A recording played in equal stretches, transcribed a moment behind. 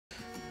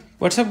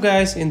What's up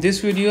guys, in this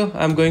video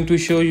I'm going to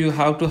show you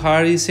how to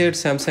hard reset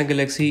Samsung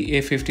Galaxy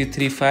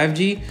A53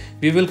 5G.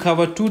 We will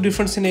cover two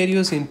different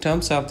scenarios in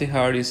terms of the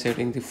hard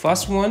resetting. The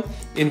first one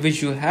in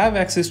which you have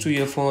access to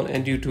your phone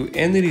and due to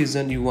any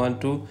reason you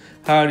want to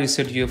hard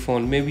reset your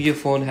phone. Maybe your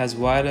phone has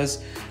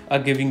virus or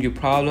giving you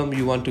problem,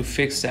 you want to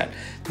fix that.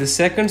 The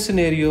second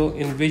scenario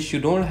in which you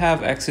don't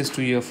have access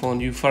to your phone,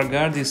 you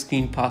forgot the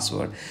screen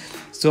password.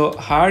 So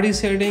hard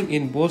resetting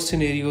in both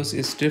scenarios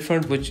is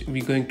different, which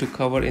we're going to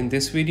cover in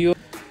this video.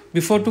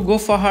 Before to go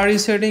for hard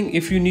resetting,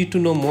 if you need to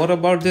know more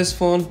about this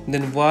phone,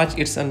 then watch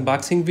its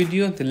unboxing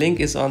video. The link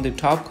is on the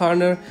top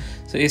corner.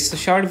 So it's a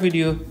short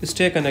video.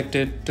 Stay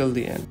connected till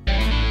the end.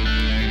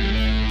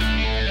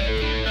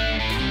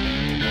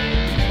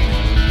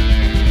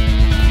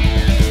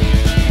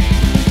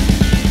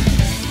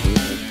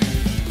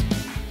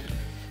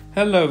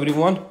 Hello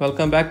everyone,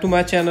 welcome back to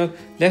my channel.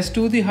 Let's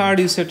do the hard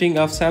resetting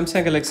of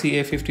Samsung Galaxy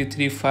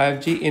A53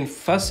 5G in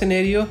first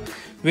scenario,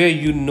 where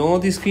you know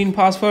the screen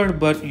password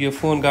but your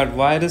phone got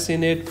virus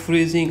in it,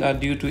 freezing, or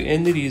due to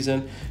any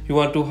reason you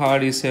want to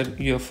hard reset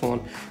your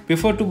phone.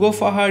 Before to go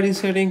for hard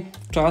resetting,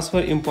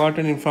 transfer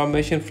important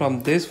information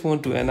from this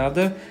phone to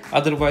another,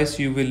 otherwise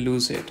you will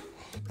lose it.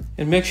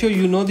 And make sure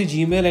you know the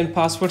Gmail and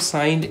password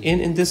signed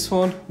in this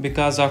phone,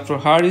 because after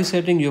hard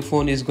resetting your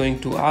phone is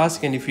going to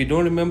ask, and if you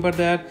don't remember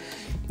that,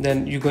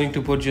 then you're going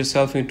to put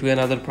yourself into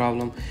another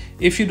problem.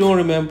 If you don't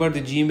remember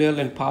the Gmail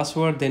and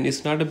password, then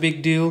it's not a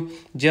big deal.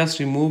 Just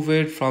remove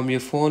it from your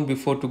phone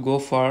before to go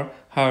for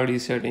hard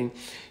resetting.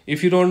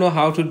 If you don't know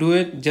how to do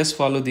it, just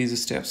follow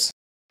these steps.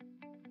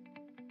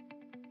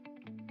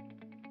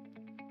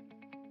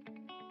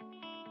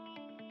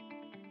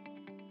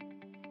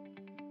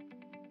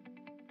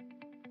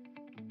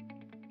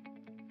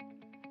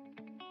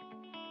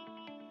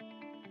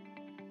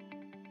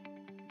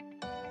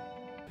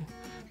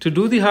 To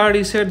do the hard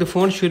reset, the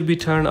phone should be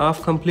turned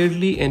off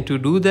completely, and to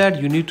do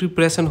that you need to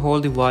press and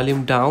hold the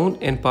volume down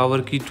and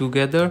power key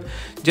together.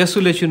 Just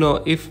to let you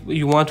know, if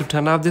you want to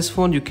turn off this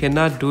phone, you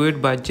cannot do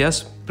it by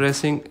just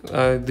pressing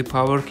the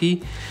power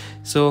key.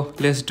 So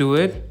let's do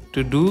it.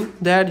 To do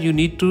that you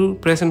need to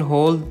press and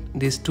hold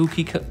these two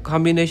key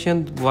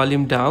combination,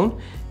 volume down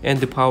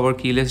and the power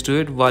key. Let's do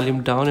it,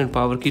 volume down and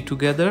power key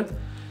together.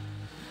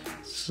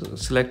 So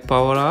select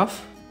power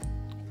off,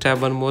 tap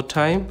one more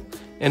time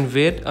and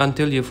wait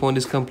until your phone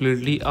is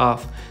completely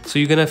off. So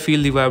you're gonna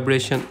feel the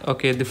vibration.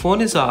 Okay, the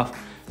phone is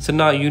off. So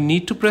now you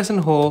need to press and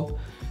hold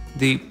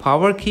the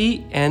power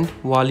key and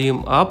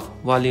volume up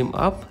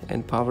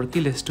and power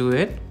key. Let's do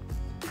it.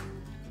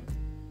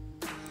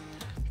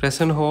 Press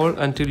and hold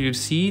until you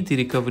see the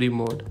recovery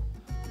mode,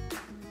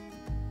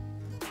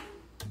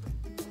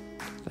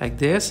 like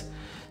this.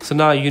 So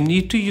now you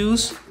need to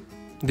use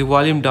the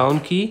volume down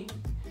key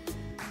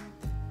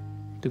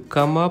to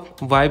come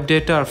up, wipe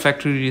data or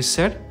factory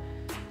reset.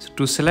 So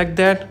to select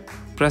that,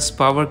 press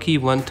power key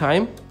one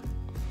time,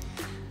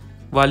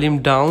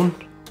 volume down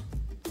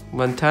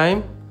one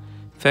time,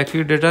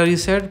 factory data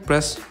reset,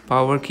 press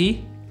power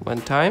key one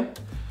time.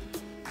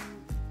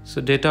 So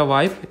data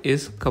wipe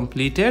is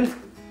completed.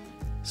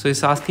 So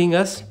it's asking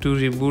us to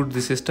reboot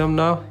the system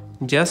now.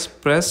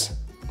 Just press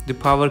the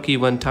power key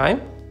one time.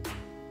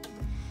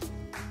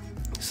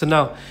 So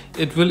now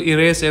it will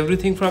erase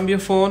everything from your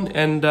phone,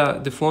 and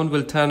the phone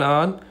will turn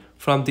on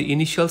from the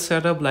initial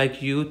setup,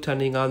 like you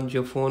turning on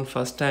your phone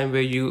first time,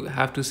 where you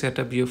have to set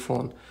up your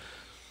phone.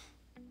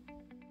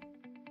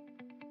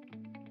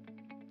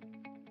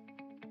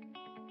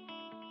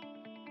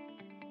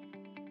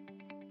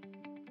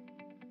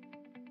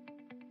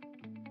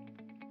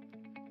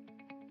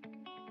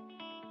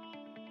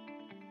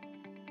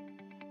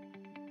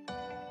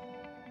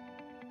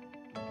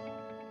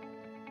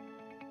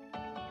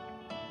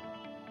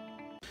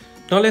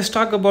 Now let's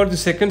talk about the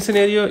second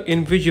scenario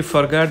in which you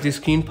forgot the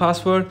screen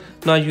password.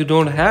 Now you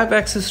don't have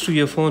access to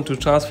your phone to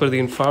transfer the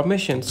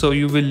information, so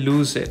you will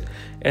lose it.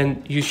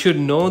 And you should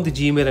know the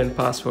Gmail and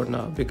password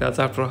now, because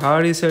after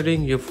hard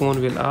resetting your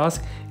phone will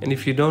ask, and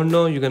if you don't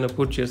know, you're gonna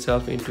put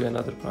yourself into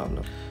another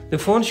problem. The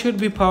phone should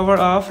be power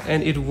off,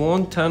 and it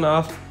won't turn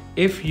off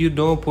if you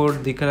don't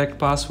put the correct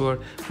password,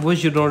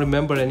 which you don't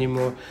remember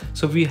anymore.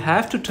 So we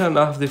have to turn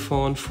off the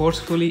phone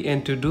forcefully,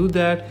 and to do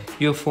that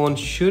your phone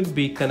should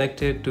be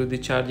connected to the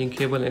charging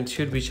cable and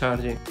should be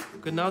charging.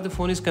 Okay, now the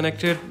phone is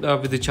connected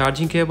with the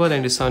charging cable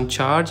and it's on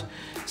charge.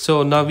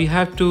 So now we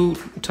have to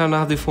turn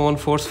off the phone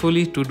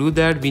forcefully. To do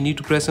that we need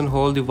to press and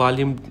hold the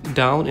volume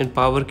down and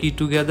power key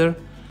together.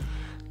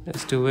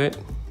 Let's do it,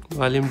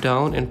 volume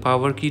down and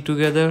power key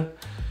together.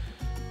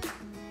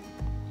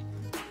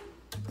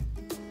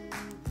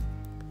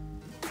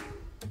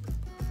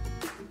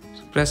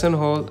 Press and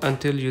hold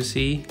until you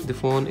see the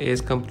phone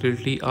is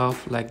completely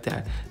off, like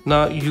that.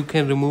 Now you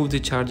can remove the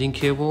charging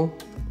cable.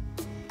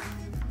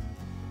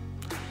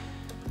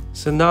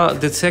 So now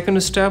the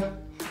second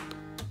step,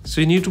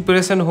 so you need to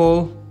press and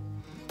hold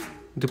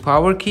the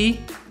power key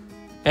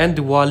and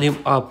the volume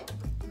up.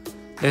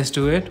 Let's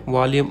do it,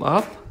 volume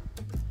up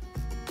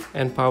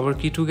and power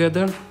key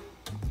together.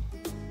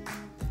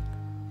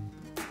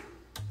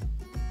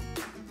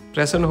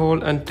 Press and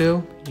hold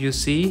until you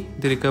see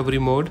the recovery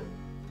mode.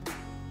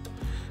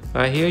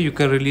 Right here you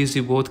can release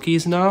the both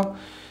keys now.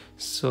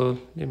 So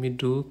let me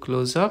do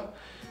close up.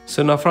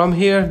 So now from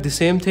here the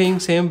same thing,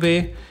 same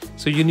way.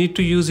 So you need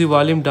to use the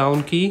volume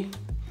down key,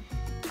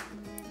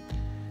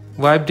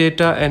 wipe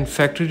data and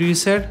factory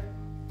reset.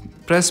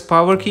 Press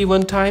power key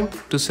one time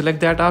to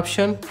select that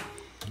option.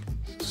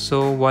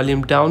 So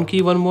volume down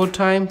key one more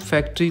time,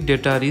 factory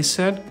data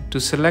reset. To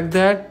select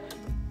that,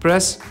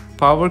 press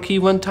power key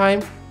one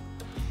time.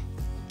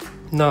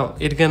 Now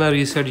it's gonna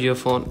reset your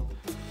phone.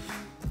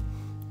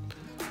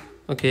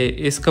 Okay,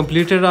 it's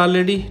completed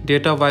already.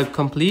 Data wipe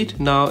complete.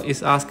 Now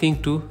it's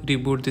asking to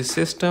reboot the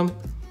system.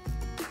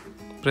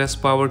 Press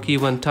power key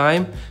one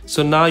time.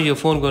 So now your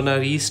phone gonna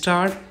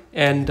restart,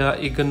 and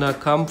it gonna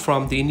come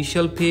from the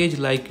initial page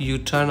like you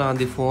turn on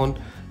the phone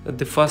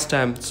the first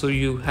time. So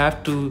you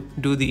have to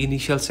do the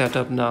initial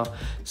setup now.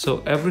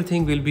 So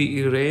everything will be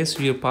erased,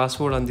 your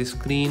password on the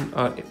screen,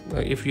 or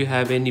if you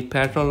have any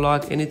pattern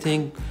lock,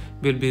 anything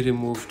will be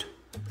removed.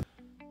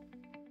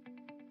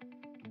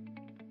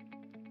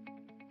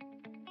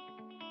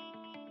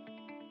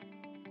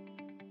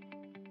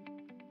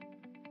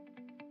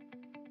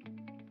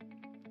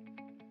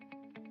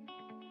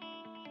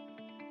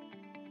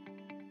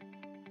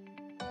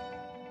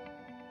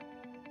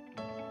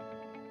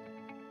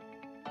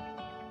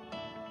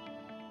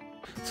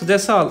 So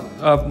that's all.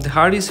 The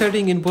hard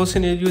resetting in both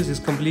scenarios is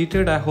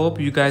completed. I hope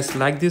you guys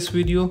like this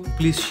video.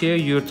 Please share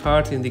your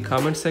thoughts in the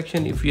comment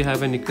section. If you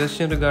have any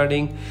question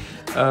regarding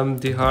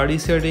the hard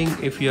resetting,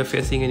 if you are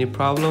facing any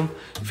problem,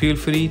 feel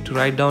free to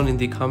write down in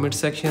the comment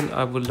section.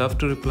 I would love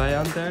to reply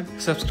on that.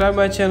 Subscribe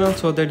my channel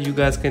so that you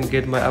guys can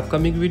get my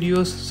upcoming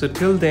videos. So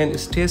till then,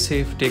 stay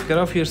safe, take care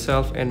of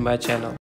yourself and my channel.